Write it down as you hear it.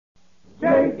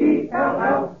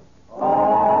Jell.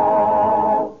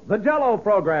 The Jell-O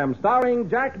program, starring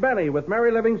Jack Benny with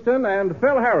Mary Livingston and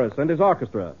Phil Harris and his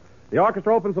orchestra. The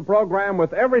orchestra opens the program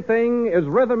with Everything is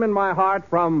Rhythm in My Heart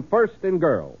from First in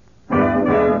Girl.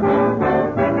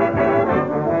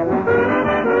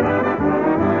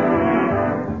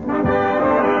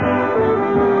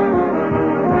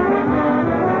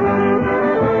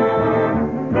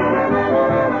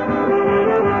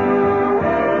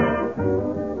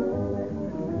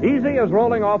 Easy as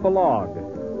rolling off a log.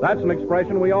 That's an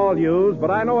expression we all use, but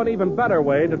I know an even better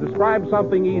way to describe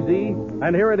something easy,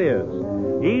 and here it is.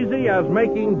 Easy as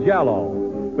making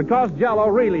Jell-O. Because Jell-O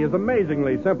really is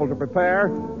amazingly simple to prepare,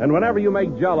 and whenever you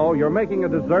make Jell-O, you're making a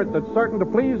dessert that's certain to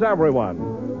please everyone.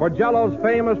 For Jell-O's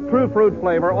famous true fruit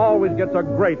flavor always gets a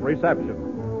great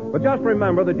reception. But just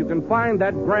remember that you can find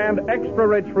that grand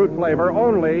extra-rich fruit flavor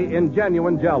only in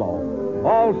genuine Jell-O.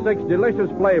 All 6 delicious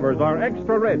flavors are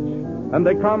extra rich, and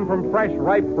they come from fresh,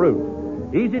 ripe fruit.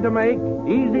 Easy to make,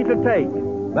 easy to take.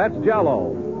 That's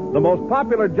Jell-O, the most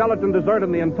popular gelatin dessert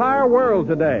in the entire world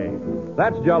today.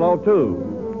 That's Jell-O,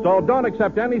 too. So don't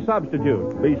accept any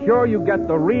substitute. Be sure you get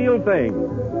the real thing.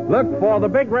 Look for the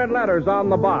big red letters on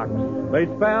the box. They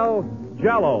spell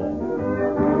Jell-O.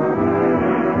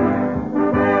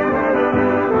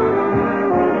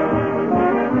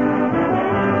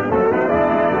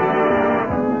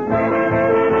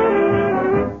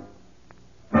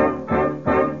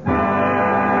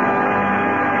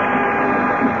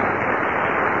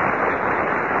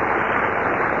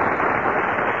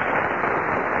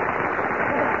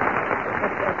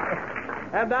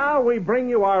 And now we bring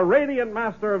you our radiant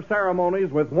master of ceremonies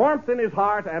with warmth in his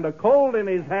heart and a cold in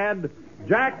his head,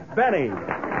 Jack Benny.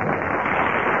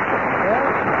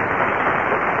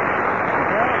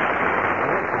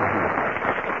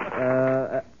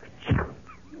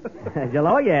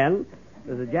 Hello again.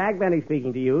 This is Jack Benny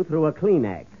speaking to you through a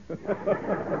Kleenex.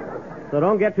 So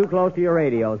don't get too close to your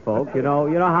radios, folks. You know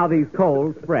how these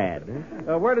colds spread.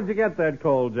 Where did you get that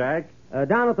cold, Jack?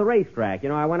 Down at the racetrack.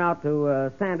 I went out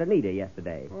to Santa Anita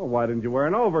yesterday. Oh, why didn't you wear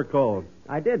an overcoat?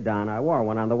 I did, Don. I wore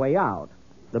one on the way out.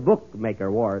 The bookmaker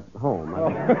wore it home.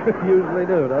 Usually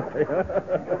do, don't they?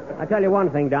 I tell you one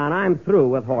thing, Don. I'm through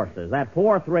with horses. That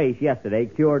 4th race yesterday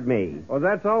cured me. Oh,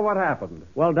 that's all? What happened?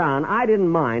 Well, Don, I didn't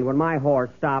mind when my horse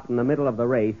stopped in the middle of the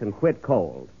race and quit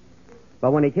cold.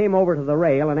 But when he came over to the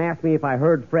rail and asked me if I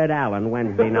heard Fred Allen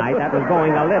Wednesday night, that was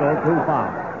going a little too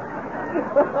far.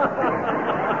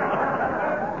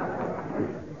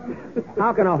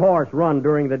 How can a horse run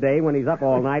during the day when he's up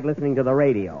all night listening to the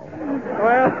radio?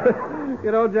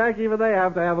 Well, Jack, even they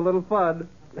have to have a little fun.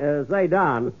 Say,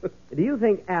 Don, do you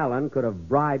think Allen could have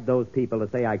bribed those people to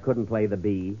say I couldn't play the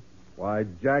bee? Why,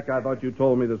 Jack, I thought you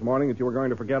told me this morning that you were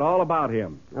going to forget all about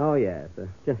him. Oh, yes.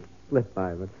 Just slipped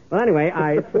by. Well, anyway,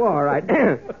 I swore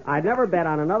I'd never bet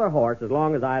on another horse as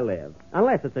long as I live.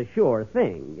 Unless it's a sure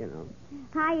thing,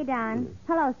 Hiya, Don.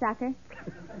 Hello, sucker.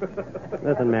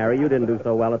 Listen, Mary, you didn't do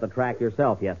so well at the track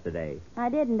yourself yesterday. I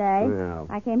didn't, eh? No.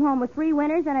 I came home with 3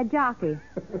 winners and a jockey.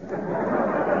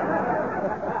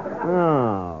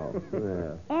 Oh.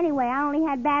 Yeah. Anyway, I only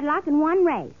had bad luck in 1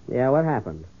 race. Yeah, what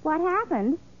happened? What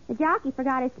happened? The jockey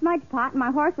forgot his smudge pot and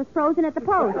my horse was frozen at the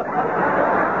post.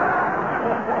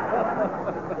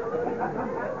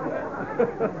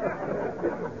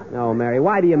 No, Mary,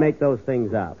 why do you make those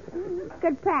things up?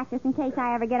 Good practice in case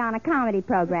I ever get on a comedy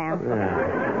program.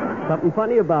 Yeah. Something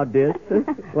funny about this?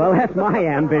 Well, that's my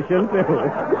ambition,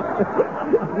 too.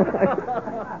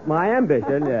 My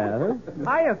ambition, yeah.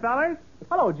 Hiya, fellers.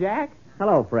 Hello, Jack.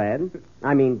 Hello, Fred.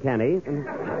 I mean, Kenny.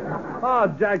 Oh,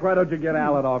 Jack, why don't you get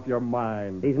Allen off your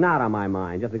mind? He's not on my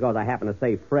mind, just because I happen to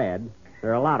say Fred.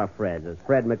 There are a lot of Freds. There's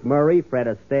Fred McMurray, Fred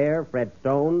Astaire, Fred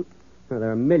Stone.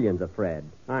 There are millions of Fred,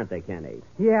 aren't they, Kenny?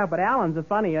 Yeah, but Alan's the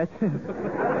funniest.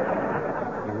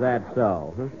 Is that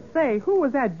so? Huh? Say, who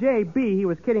was that J.B. he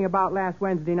was kidding about last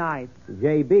Wednesday night?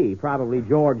 J.B., probably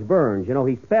George Burns.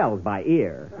 He spells by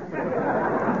ear.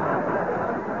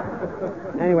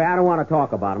 Anyway, I don't want to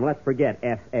talk about him. Let's forget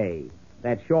F.A.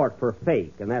 That's short for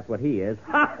fake, and that's what he is.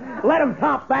 Ha! Let him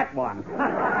top that one.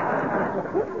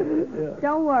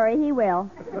 Don't worry, he will.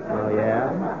 Oh,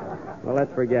 yeah? Well,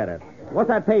 let's forget it. What's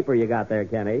that paper you got there,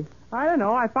 Kenny? I don't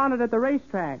know. I found it at the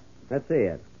racetrack. Let's see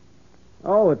it.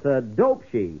 Oh, it's a dope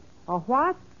sheet. A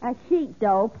what? A sheet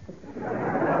dope.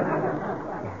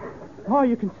 Oh,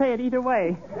 you can say it either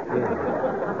way.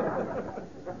 Yeah.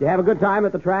 You have a good time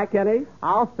at the track, Kenny?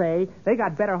 I'll say. They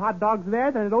got better hot dogs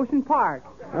there than at Ocean Park.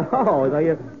 Oh, so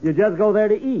you just go there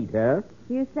to eat, huh?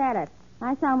 You said it.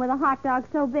 I saw him with a hot dog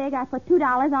so big I put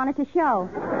 $2 on it to show.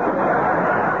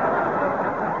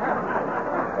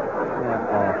 That's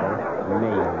awful.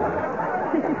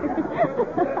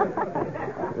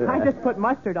 I just put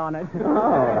mustard on it.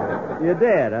 Oh, you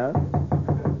did, huh?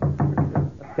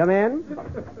 Come in.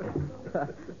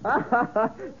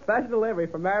 Special delivery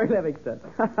from Mary Livingston.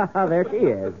 There she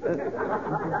is.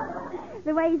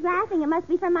 The way he's laughing, it must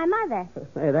be from my mother.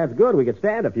 Hey, that's good. We could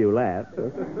stand a few laughs.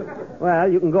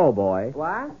 Well, you can go, boy.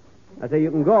 What? I say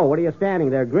you can go. What are you standing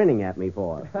there grinning at me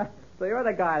for? So you're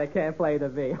the guy that can't play the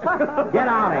V. Get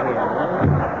out of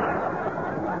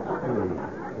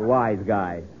here. Wise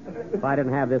guy. If I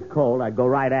didn't have this cold, I'd go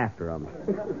right after him.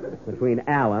 Between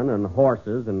Allen and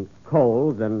horses and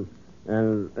coals and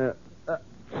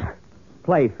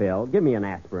play, Phil. Give me an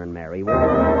aspirin, Mary.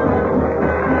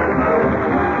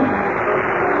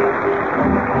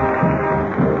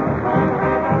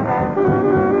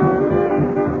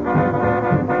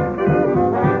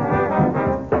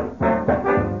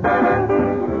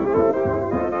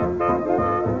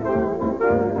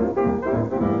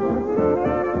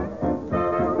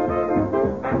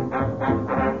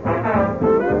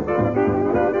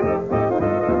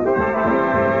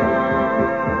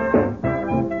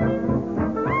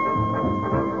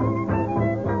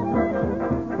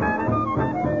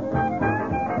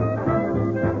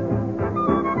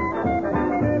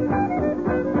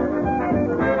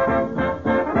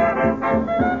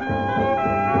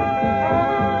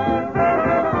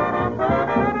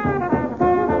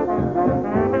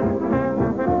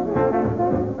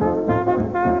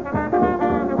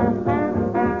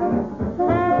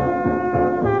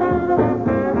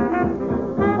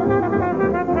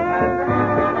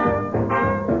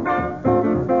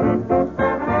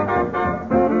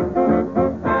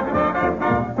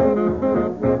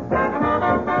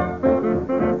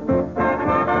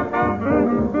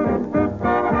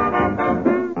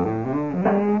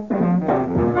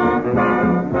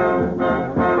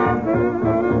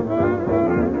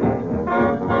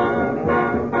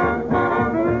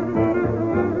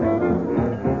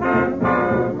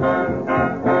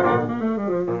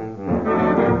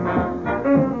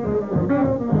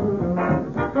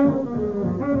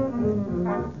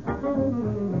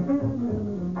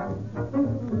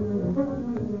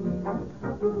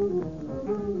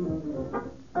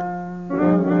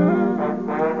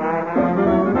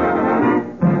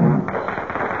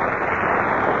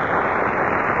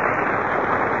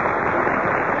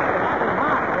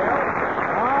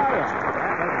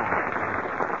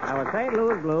 St.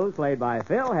 Louis Blues, played by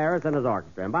Phil Harris and his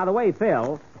orchestra. And by the way,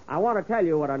 Phil, I want to tell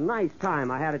you what a nice time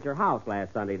I had at your house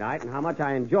last Sunday night and how much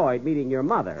I enjoyed meeting your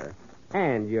mother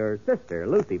and your sister,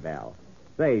 Lucy Bell.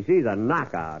 Say, she's a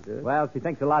knockout. Well, she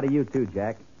thinks a lot of you, too,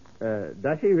 Jack.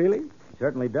 Does she really? She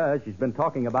certainly does. She's been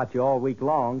talking about you all week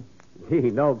long. Gee,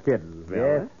 no kidding, Phil.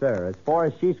 Yes, sir. As far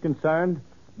as she's concerned,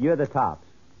 you're the tops.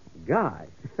 Gosh.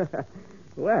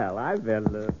 Well, I've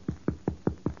been...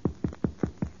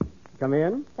 Come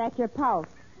in? That's your pulse.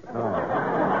 Oh.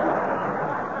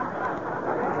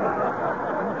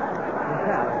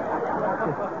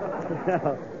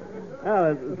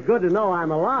 Well, it's good to know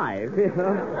I'm alive, you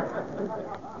know.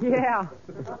 Yeah.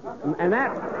 And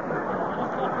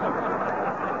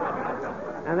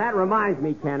that reminds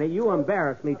me, Kenny, you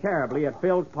embarrassed me terribly at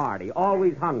Phil's party.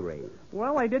 Always hungry.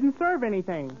 Well, they didn't serve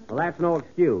anything. Well, that's no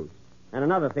excuse. And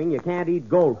another thing, you can't eat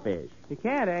goldfish. You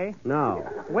can't, eh? No.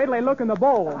 Wait till they look in the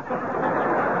bowl.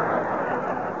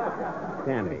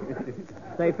 Kenny.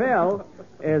 Say, Phil,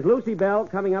 is Lucy Bell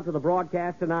coming up to the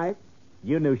broadcast tonight?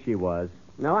 You knew she was.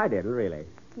 No, I didn't, really.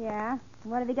 Yeah?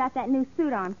 What have you got that new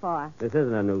suit on for? This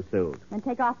isn't a new suit. And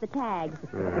take off the tags.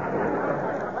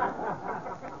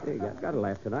 You got to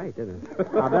laugh tonight, didn't it?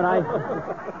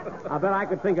 I bet I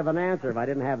could think of an answer if I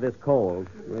didn't have this cold.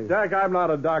 Jack, I'm not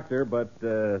a doctor, but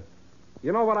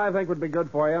you know what I think would be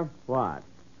good for you? What?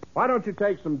 Why don't you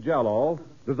take some Jell-O,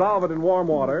 dissolve it in warm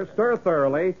water, stir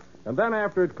thoroughly, and then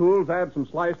after it cools, add some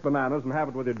sliced bananas and have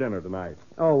it with your dinner tonight.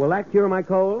 Oh, will that cure my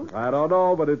cold? I don't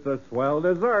know, but it's a swell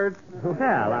dessert.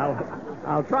 Well,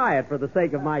 I'll try it for the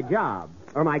sake of my job.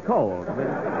 Or my cold.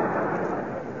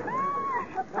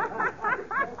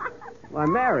 Why,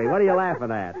 Mary, what are you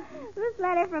laughing at? This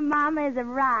letter from Mama is a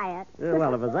riot.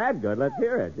 Well, if it's that good, let's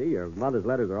hear it. Gee, your mother's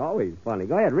letters are always funny.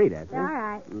 Go ahead, read it. All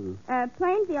right.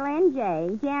 Plainfield,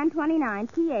 NJ, Jan 29,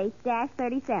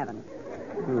 PH-37.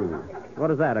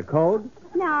 What is that, a code?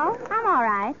 No, I'm all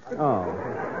right. Oh.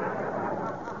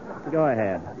 Go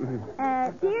ahead.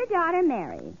 Dear daughter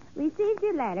Mary, received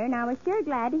your letter, and I was sure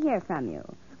glad to hear from you.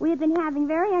 We have been having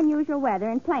very unusual weather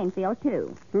in Plainfield,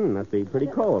 too. Must be pretty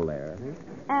cold there.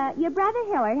 Your brother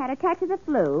Hillard had a touch of the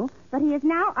flu, but he is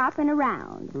now up and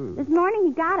around. This morning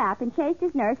he got up and chased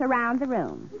his nurse around the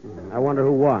room. I wonder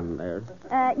who won there.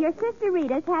 Your sister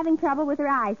Rita's having trouble with her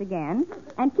eyes again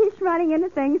and keeps running into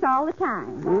things all the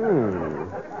time.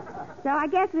 So I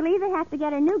guess we'll either have to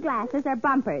get her new glasses or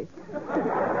bumpers.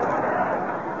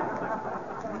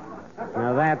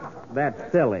 Now,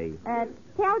 that's silly.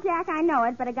 Tell Jack I know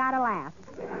it, but I gotta laugh.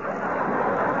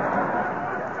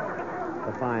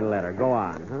 A fine letter. Go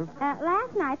on, huh?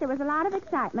 Last night there was a lot of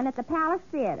excitement at the Palace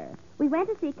Theater. We went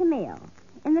to see Camille.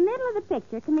 In the middle of the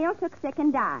picture, Camille took sick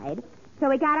and died, so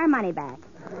we got our money back.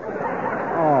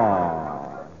 Oh.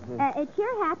 It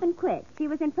sure happened quick. She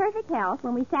was in perfect health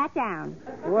when we sat down.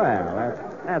 Well,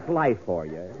 that's life for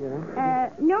you, you know.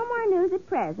 No more news at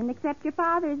present, except your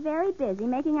father is very busy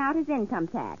making out his income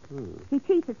tax. He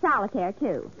cheats at solitaire,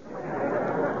 too.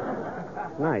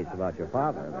 Nice about your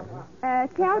father.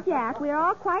 Tell Jack we are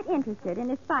all quite interested in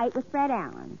his fight with Fred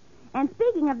Allen. And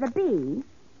speaking of the bee,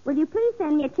 will you please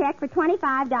send me a check for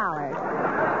 $25?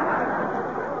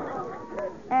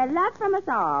 Love from us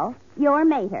all, your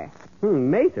Mater.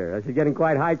 Mater. She's getting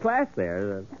quite high class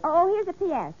there. Oh, here's a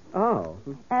P.S. Oh.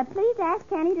 Please ask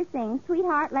Kenny to sing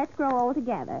Sweetheart, Let's Grow Old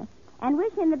Together. And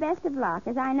wish him the best of luck,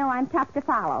 as I know I'm tough to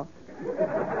follow.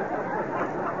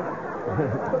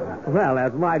 Well,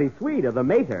 that's mighty sweet of the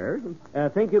Mater.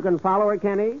 Think you can follow her,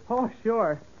 Kenny? Oh,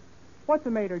 sure. What's the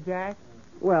mater, Jack?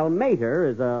 Well, mater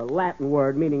is a Latin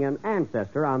word meaning an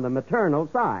ancestor on the maternal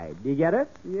side. Do you get it?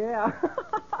 Yeah.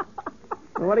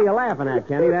 What are you laughing at,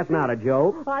 Kenny? That's not a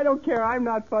joke. I don't care. I'm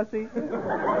not fussy.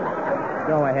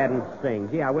 Go ahead and sing.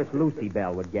 Gee, I wish Lucy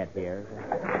Bell would get here.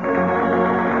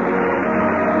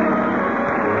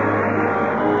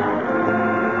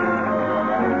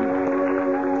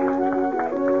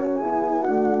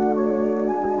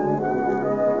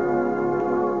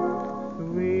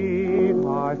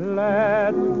 Sweetheart,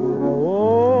 let's grow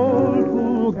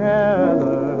old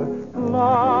together.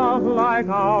 Love like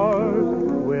ours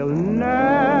will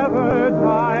never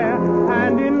die,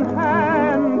 hand in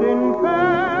fair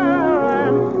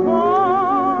and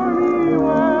stormy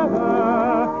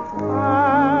weather,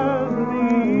 as the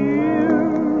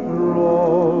years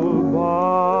roll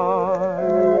by.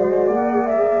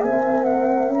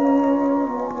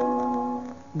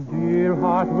 Dear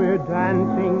heart, we're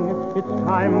dancing, it's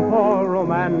time for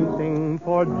romancing,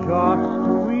 for just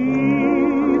we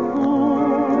two.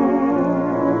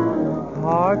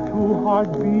 Heart to heart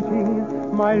beating,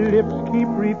 my lips keep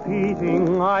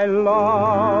repeating, I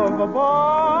love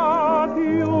but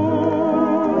you.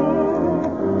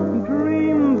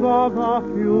 Dreams of the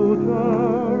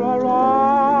future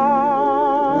arise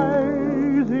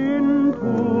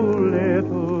into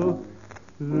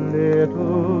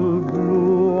little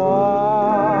blue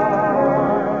eyes.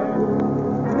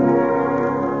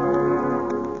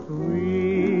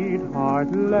 Sweetheart,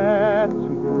 let's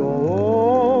grow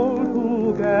old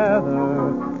together.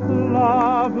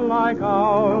 Love like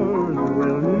ours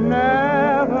will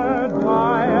never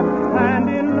die, hand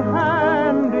in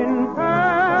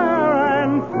fair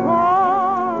and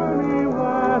stormy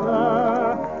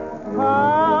weather,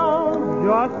 how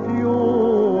just you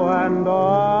and I.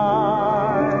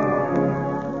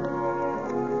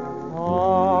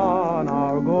 On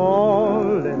our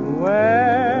golden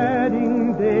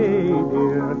wedding day,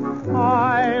 dear,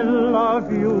 I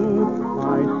love you,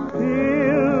 I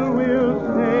still will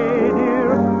stay,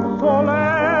 dear, so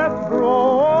let's grow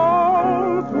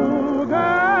old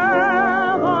together,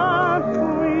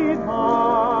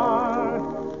 sweetheart,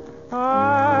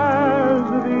 as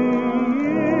the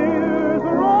years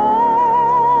roll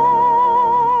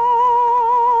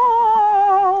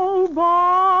by.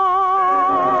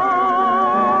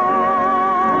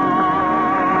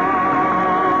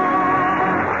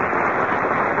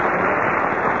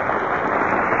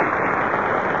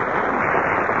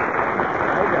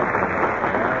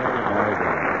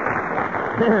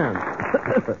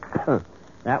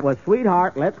 That was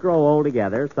Sweetheart, Let's Grow Old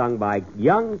Together, sung by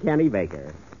young Kenny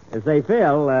Baker. And say,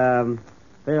 Phil,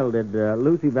 did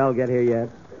Lucy Bell get here yet?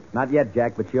 Not yet,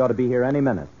 Jack, but she ought to be here any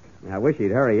minute. I wish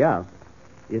she'd hurry up.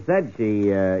 You said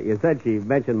she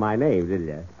mentioned my name, didn't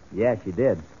you? Yeah, she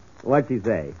did. What'd she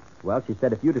say? Well, she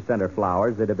said if you'd have sent her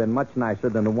flowers, they'd have been much nicer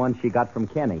than the ones she got from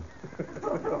Kenny.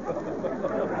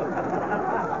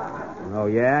 Oh,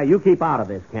 yeah? You keep out of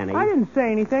this, Kenny. I didn't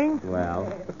say anything.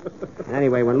 Well,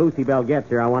 anyway, when Lucy Bell gets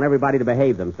here, I want everybody to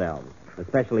behave themselves,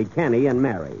 especially Kenny and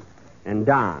Mary and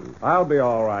Don. I'll be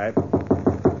all right.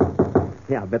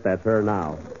 Yeah, I bet that's her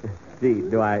now. Gee,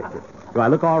 do I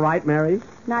look all right, Mary?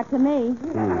 Not to me.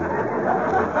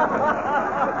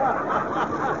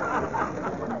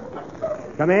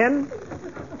 Come in.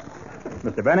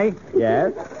 Mr. Benny,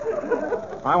 Yes.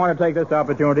 I want to take this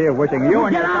opportunity of wishing you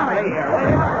and Get your out of company... here!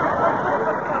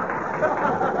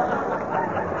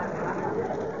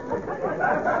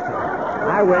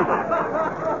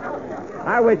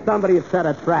 I wish somebody had set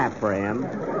a trap for him.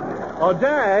 Oh,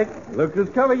 Jack, look who's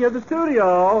coming in the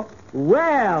studio.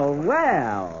 Well,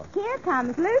 well. Here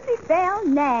comes Lucy Bell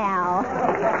now.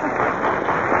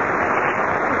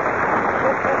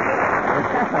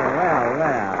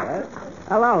 Well.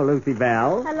 Hello, Lucy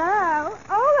Bell. Hello.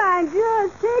 Oh, I'm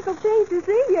just tickled pink to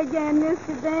see you again,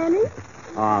 Mr. Benny.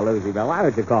 Oh, Lucy Bell, why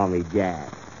don't you call me Jack?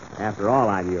 After all,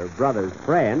 I'm your brother's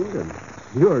friend, and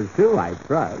yours, too, I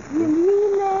trust. You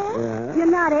mean that? Yeah. You're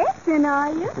not acting,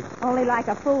 are you? Only like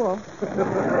a fool.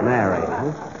 Mary.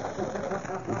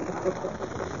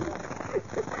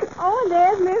 Oh, and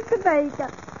there's Mr. Baker.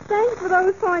 Thanks for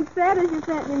those poinsettias you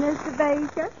sent me, Mr.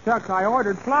 Baker. Shucks, I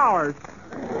ordered flowers.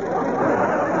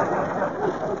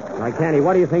 Why, Kenny,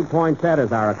 what do you think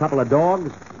poinsettias are? A couple of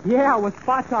dogs? Yeah, with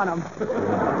spots on them.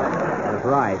 That's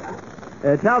right.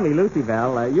 Tell me, Lucy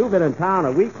Bell, you've been in town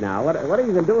a week now. What have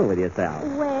you been doing with yourself?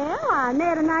 Well, I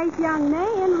met a nice young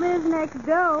man who lives next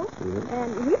door,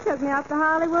 and he took me out to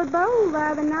Hollywood Bowl the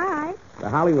other night. The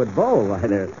Hollywood Bowl? Why,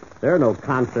 there are no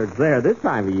concerts there this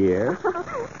time of year.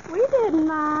 We didn't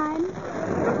mind.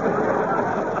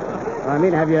 I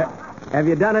mean, have you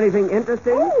done anything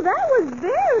interesting? Oh, that was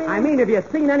very... I mean, have you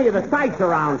seen any of the sights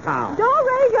around town? Don't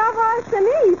raise your voice to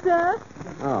me, sir.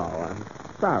 Oh, I'm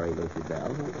sorry, Lucy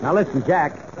Bell. Now, listen,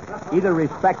 Jack. Either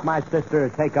respect my sister or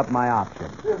take up my option.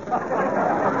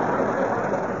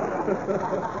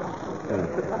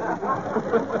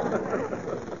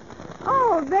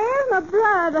 Oh, there's my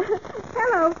brother.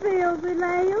 Hello, Filsy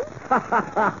Lamb.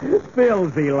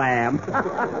 Filthy lamb.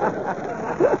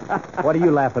 What are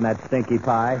you laughing at, Stinky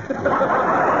Pie?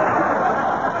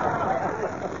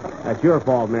 That's your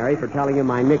fault, Mary, for telling him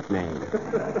my nickname.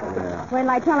 Yeah. Wait till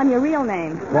I tell him your real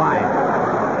name. Why?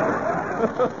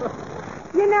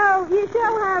 You know, you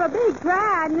sure have a big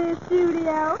crowd in this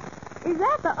studio. Is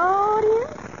that the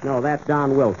audience? No, that's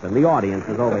Don Wilson. The audience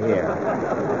is over here.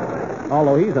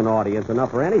 Although he's an audience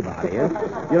enough for anybody. You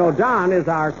know, Don is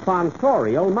our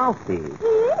sponsorial mouthpiece. He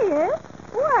is?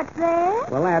 What's that?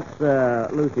 Well,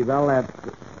 that's, Lucy Bell, that's...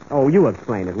 Oh, you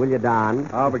explain it, will you, Don?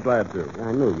 I'll be glad to.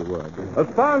 I knew you would. A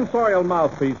sponsorial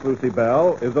mouthpiece, Lucy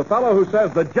Bell, is a fellow who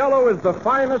says the Jell-O is the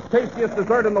finest, tastiest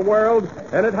dessert in the world,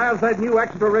 and it has that new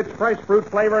extra-rich fresh fruit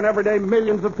flavor, and every day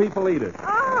millions of people eat it.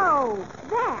 Oh,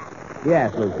 that.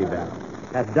 Yes, Lucy Bell.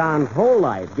 That's Don's whole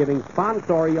life, giving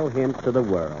sponsorial hints to the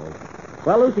world.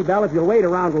 Well, Lucy Bell, if you'll wait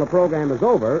around till the program is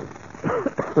over,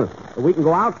 we can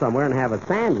go out somewhere and have a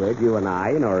sandwich, you and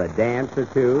I, or a dance or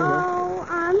two. Oh,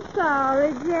 I'm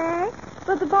sorry, Jack.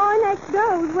 But the boy next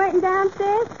door is waiting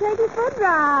downstairs to take his foot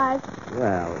drive.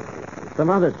 Well, some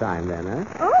other time then, huh?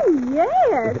 Oh,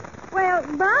 yes. Well,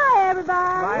 bye,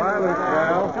 everybody. Bye, Lucy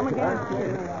Bell. Come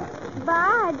again.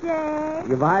 Bye, Jack.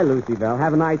 Goodbye, Lucy Bell.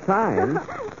 Have a nice time.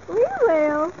 We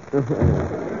will.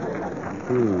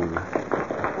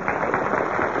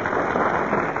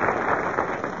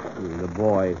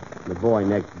 The boy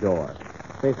next door.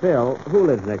 Say, Phil, who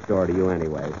lives next door to you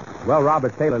anyway? Well,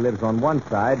 Robert Taylor lives on one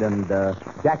side and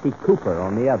Jackie Cooper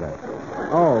on the other.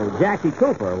 Oh, Jackie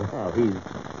Cooper. Well, he's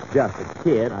just a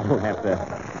kid. I don't have to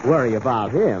worry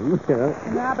about him.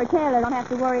 Robert Taylor don't have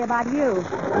to worry about you.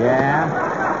 Yeah?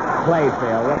 Play,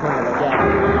 Phil. What kind of a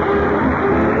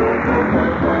Jackie?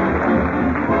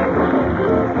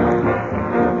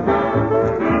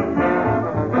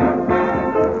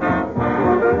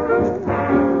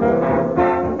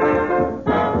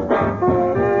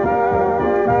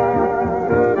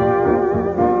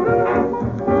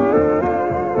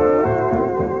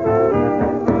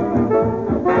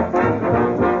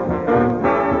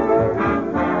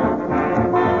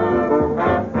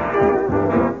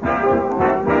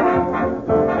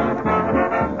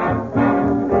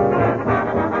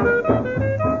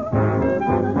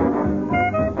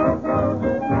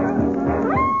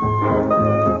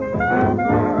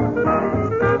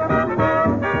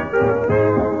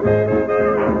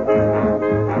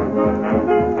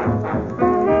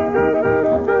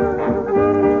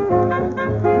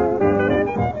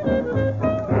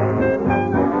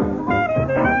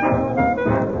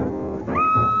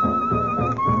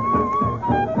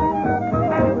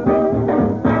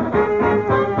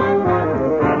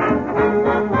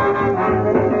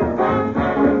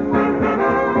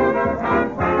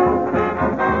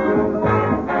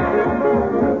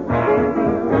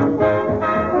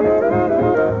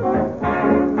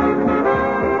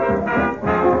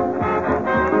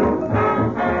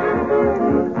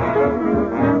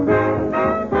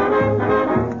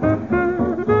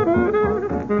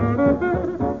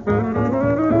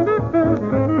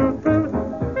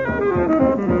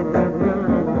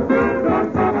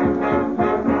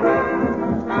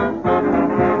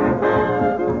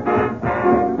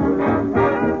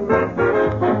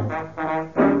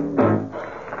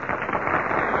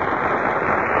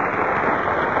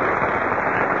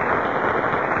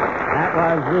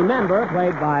 Denver,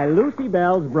 played by Lucy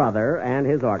Bell's brother and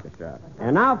his orchestra.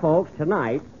 And now, folks,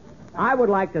 tonight, I would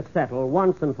like to settle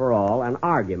once and for all an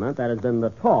argument that has been the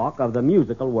talk of the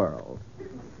musical world.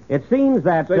 It seems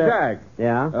that... Say, Jack.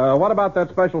 Yeah? What about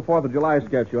that special 4th of July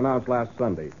sketch you announced last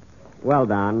Sunday? Well,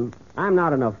 Don, I'm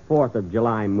not in a 4th of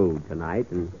July mood tonight,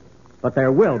 but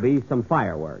there will be some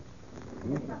fireworks.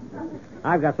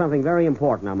 I've got something very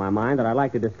important on my mind that I'd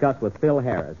like to discuss with Phil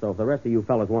Harris, so if the rest of you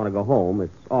fellas want to go home,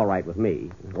 it's all right with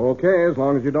me. Okay, as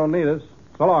long as you don't need us.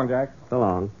 So long, Jack. So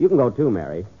long. You can go too,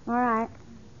 Mary. All right.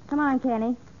 Come on,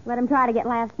 Kenny. Let him try to get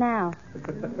laughs now.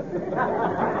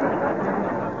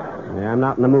 Yeah, I'm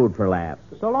not in the mood for laughs.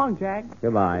 So long, Jack.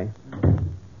 Goodbye.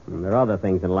 There are other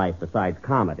things in life besides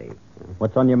comedy.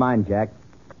 What's on your mind, Jack?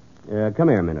 Come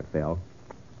here a minute, Phil.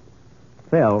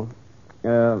 Phil,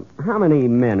 how many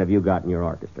men have you got in your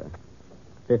orchestra?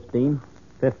 15.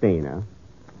 15, huh?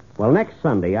 Well, next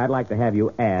Sunday, I'd like to have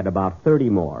you add about 30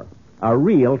 more. A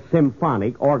real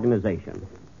symphonic organization.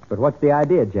 But what's the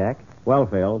idea, Jack? Well,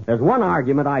 Phil, there's one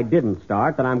argument I didn't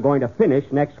start that I'm going to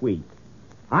finish next week.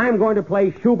 I'm going to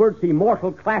play Schubert's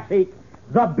immortal classic,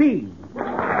 The Bee.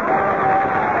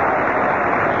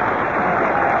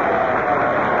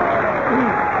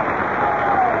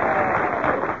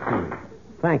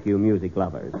 Thank you, music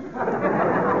lovers.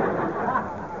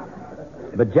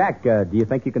 But, Jack, do you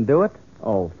think you can do it?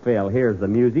 Oh, Phil, here's the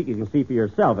music. You can see for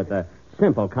yourself it's a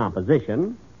simple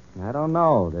composition. I don't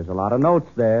know. There's a lot of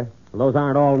notes there. Well, those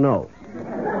aren't all notes.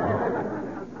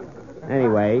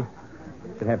 Anyway,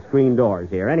 should have screen doors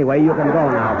here. Anyway, you can go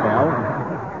now,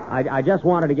 Phil. I just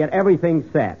wanted to get everything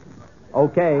set.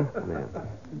 Okay. Yeah.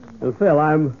 Well, Phil,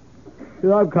 I'm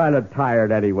kind of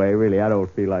tired anyway, really. I don't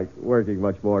feel like working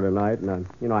much more tonight, and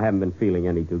I haven't been feeling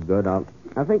any too good. I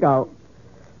think I'll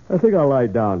lie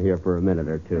down here for a minute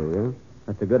or two. Yeah?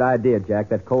 That's a good idea, Jack.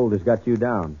 That cold has got you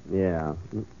down. Yeah.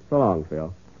 So long,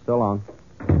 Phil. So long.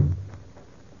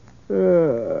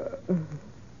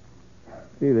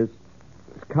 See, this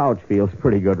couch feels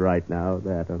pretty good right now.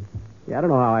 I don't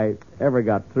know how I ever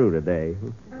got through today.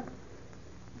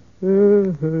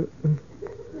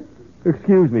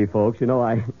 Excuse me, folks.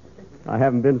 I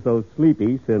haven't been so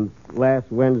sleepy since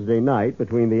last Wednesday night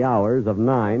between the hours of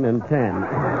 9 and 10.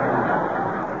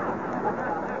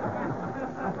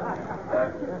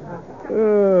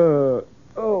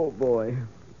 Oh, boy.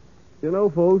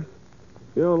 Folks,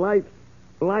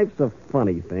 life's a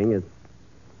funny thing.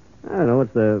 I don't know,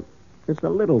 it's the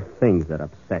little things that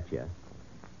upset you.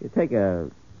 You take a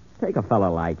fella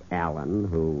like Alan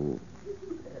who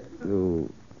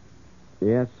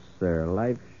yes, sir,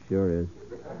 life sure is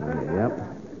funny.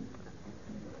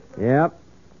 Yep.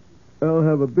 I'll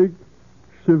have a big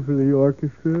symphony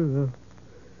orchestra. I'll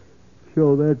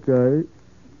show that guy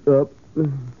up.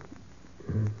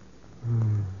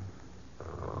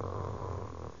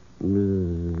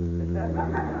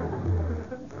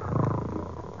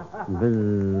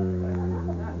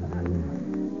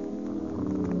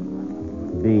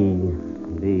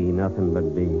 Bee, nothing but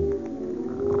bee.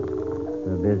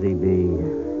 The busy bee.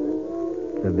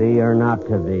 To be or not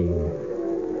to be.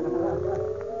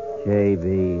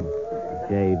 J.B.,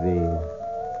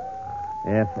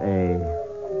 F.A.,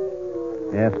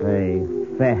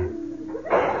 fe.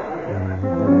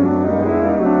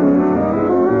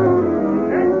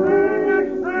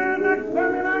 Next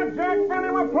Sunday night, Jack Benny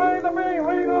will play The Bee.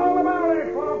 Read all about it,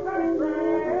 folks.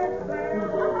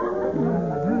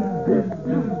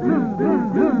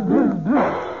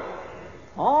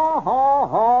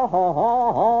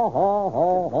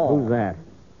 Who's that?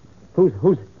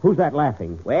 Who's that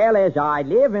laughing? Well, as I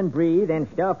live and breathe and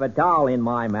stuff a doll in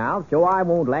my mouth so I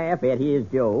won't laugh at his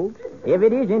jokes, if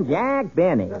it isn't Jack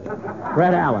Benny.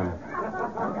 Fred Allen.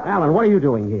 Allen, what are you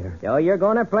doing here? So you're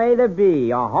going to play the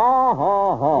bee.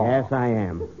 Ha. Yes, I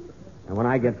am. And when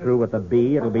I get through with the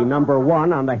bee, it'll be number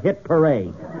 1 on the hit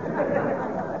parade.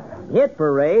 Hit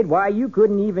parade? Why, you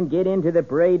couldn't even get into the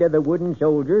parade of the wooden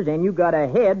soldiers, and you got a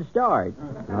head start.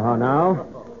 Oh, no?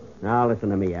 Now, listen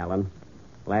to me, Allen.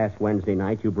 Last Wednesday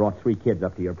night, you brought 3 kids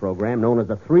up to your program known as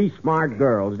the 3 Smart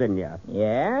Girls, didn't you?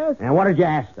 Yes? And what did you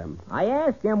ask them? I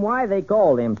asked them why they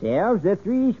call themselves the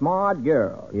 3 Smart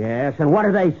Girls. Yes, and what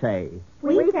did they say?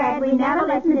 We said we never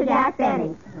listened to Jack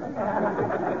Benny.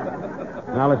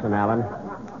 Now, listen, Allen.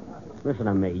 Listen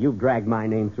to me. You've dragged my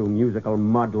name through musical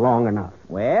mud long enough.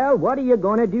 Well, what are you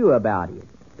going to do about it?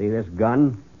 See this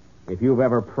gun? If you've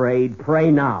ever prayed,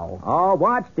 pray now. Oh,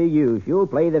 what's the use? You'll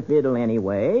play the fiddle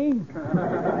anyway. Oh,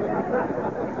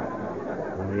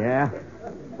 yeah?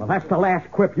 Well, that's the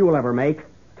last quip you'll ever make.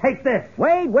 Take this.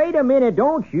 Wait a minute.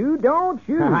 Don't shoot.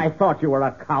 I thought you were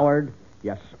a coward,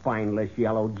 you spineless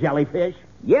yellow jellyfish.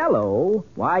 Yellow?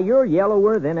 Why, you're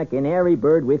yellower than a canary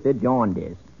bird with a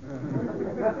jaundice.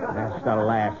 That's the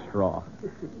last straw.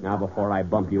 Now, before I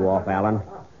bump you off, Alan,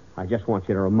 I just want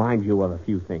you to remind you of a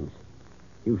few things.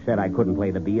 You said I couldn't play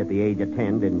the bee at the age of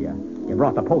 10, didn't you? You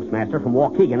brought the postmaster from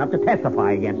Waukegan up to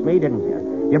testify against me, didn't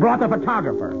you? You brought the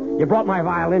photographer. You brought my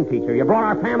violin teacher. You brought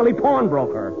our family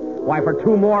pawnbroker. Why, for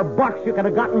 $2 more you could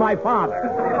have gotten my father.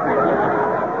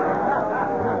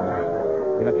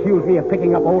 You accused me of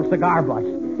picking up old cigar butts.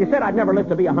 You said I'd never live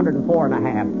to be 104 and a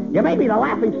half. You made me the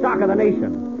laughing stock of the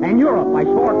nation. And Europe by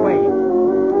short wave.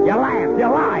 You laughed. You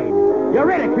lied. You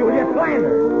ridiculed. You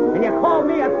slandered. And you called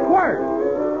me a squirt.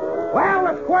 Well,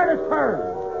 the squirt has turned.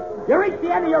 You reached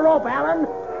the end of your rope, Alan.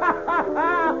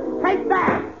 Take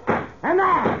that. And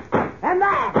that. And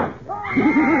that.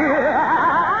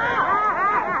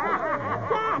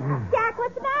 Jack,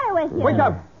 what's the matter with you? Wake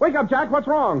up. Wake up, Jack. What's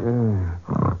wrong?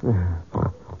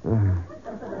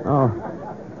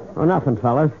 Oh, nothing,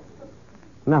 fellas.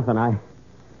 Nothing. I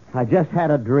just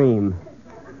had a dream.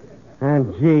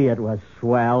 And, gee, it was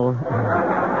swell.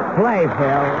 Play,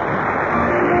 Phil.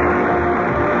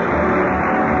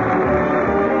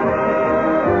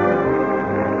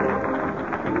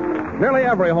 Nearly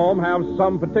every home has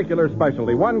some particular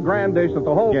specialty, one grand dish that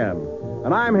the whole again.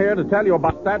 And I'm here to tell you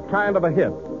about that kind of a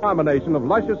hit. Combination of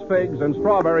luscious figs and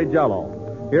strawberry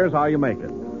jello. Here's how you make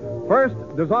it. First,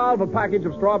 dissolve a package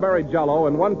of strawberry jello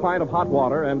in 1 pint of hot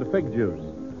water and fig juice.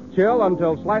 Chill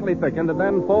until slightly thickened, and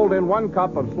then fold in 1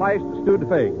 cup of sliced stewed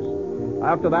figs.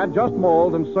 After that, just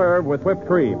mold and serve with whipped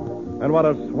cream. And what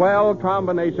a swell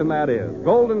combination that is.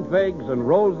 Golden figs and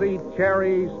rosy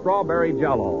cherry strawberry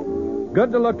jello.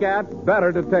 Good to look at,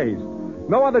 better to taste.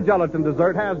 No other gelatin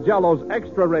dessert has Jello's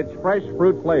extra rich, fresh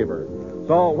fruit flavor.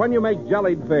 So when you make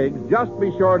jellied figs, just be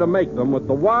sure to make them with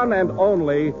the one and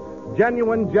only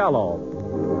genuine Jello.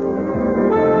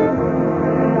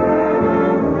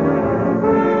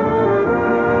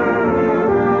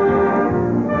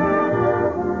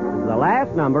 The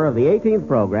last number of the 18th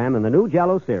program in the new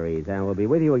Jello series, and we'll be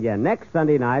with you again next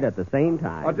Sunday night at the same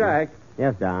time. Oh, Jack.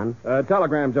 Yes, Don? A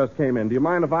telegram just came in. Do you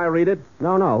mind if I read it?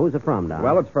 No. Who's it from, Don?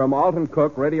 Well, it's from Alton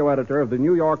Cook, radio editor of the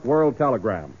New York World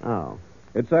Telegram. Oh.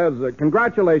 It says,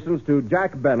 congratulations to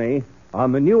Jack Benny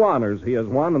on the new honors he has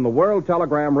won in the World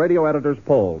Telegram Radio Editors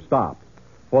Poll. Stop.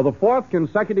 For the 4th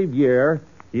consecutive year,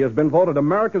 he has been voted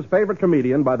America's favorite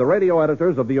comedian by the radio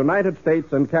editors of the United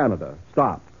States and Canada.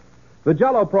 Stop. The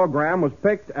Jello program was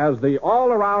picked as the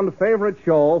all-around favorite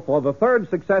show for the 3rd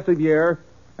successive year,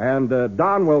 and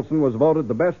Don Wilson was voted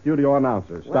the best studio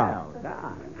announcer. Stop. Well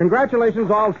done.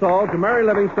 Congratulations also to Mary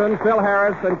Livingston, Phil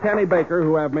Harris, and Kenny Baker,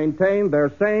 who have maintained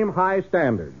their same high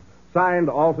standard. Signed,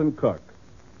 Alton Cook.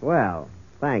 Well,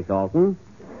 thanks, Alton,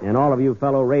 and all of you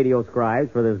fellow radio scribes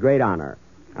for this great honor.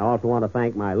 I also want to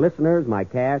thank my listeners, my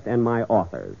cast, and my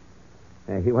authors.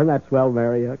 Hey, wasn't that swell,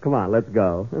 Mary? Come on, let's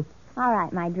go. All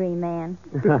right, my dream man.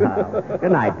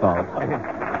 Good night, folks.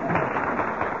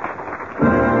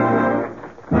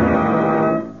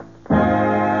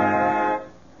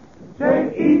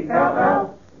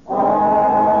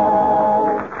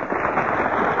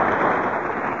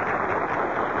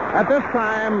 At this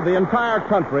time, the entire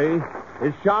country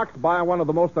is shocked by one of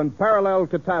the most unparalleled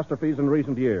catastrophes in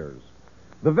recent years.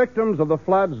 The victims of the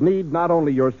floods need not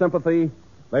only your sympathy,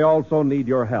 they also need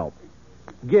your help.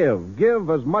 Give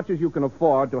as much as you can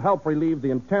afford to help relieve the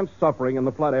intense suffering in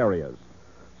the flood areas.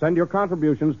 Send your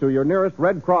contributions to your nearest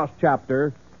Red Cross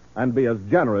chapter and be as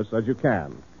generous as you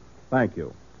can. Thank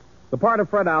you. The part of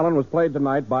Fred Allen was played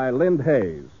tonight by Lind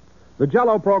Hayes. The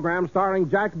Jello program starring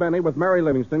Jack Benny with Mary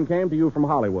Livingston came to you from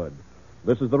Hollywood.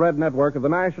 This is the Red Network of the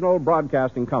National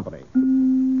Broadcasting Company.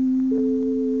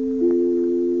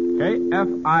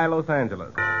 KFI Los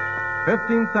Angeles.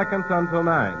 15 seconds until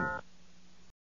 9.